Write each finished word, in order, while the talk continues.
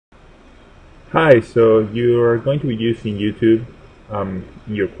Hi, so you're going to be using YouTube in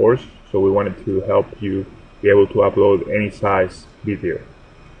your course, so we wanted to help you be able to upload any size video.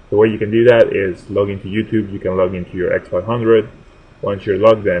 The way you can do that is log into YouTube. You can log into your X500. Once you're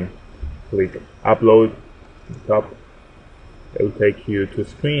logged in, click Upload at the top. It will take you to a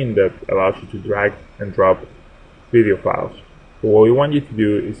screen that allows you to drag and drop video files. So what we want you to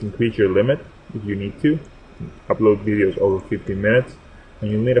do is increase your limit if you need to. Upload videos over 15 minutes, and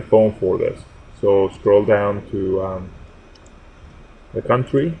you'll need a phone for this. So scroll down to the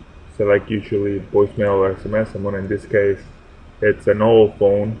country, select usually voicemail or SMS. In this case, it's an old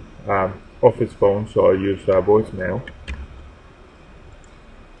phone, office phone, so I'll use voicemail.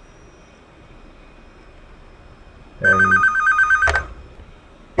 And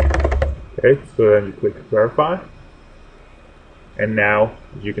okay, so then you click verify, and now,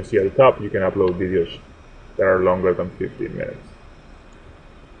 as you can see at the top, you can upload videos that are longer than 15 minutes.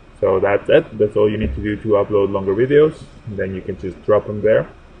 So that's it. That's all you need to do to upload longer videos. And then you can just drop them there.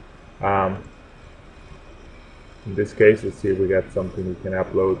 In this case, let's see if we got something we can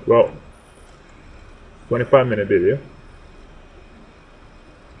upload. Well, 25-minute video.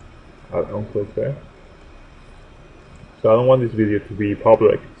 I'll unclick there. So I don't want this video to be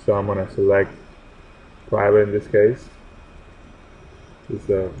public, so I'm gonna select private in this case. This is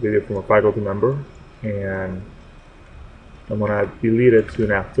a video from a faculty member, and I'm gonna delete it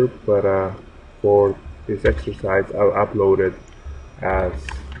soon after, but for this exercise I'll upload it as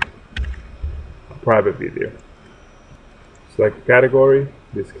a private video. Select a category. In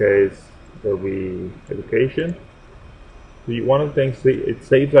this case it'll be education. One of the things, it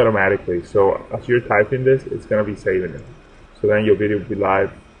saves automatically, so as you're typing this, it's gonna be saving it. So then your video will be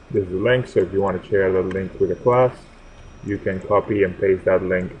live. There's the link, so if you want to share the link with a class, you can copy and paste that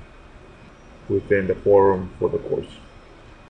link within the forum for the course.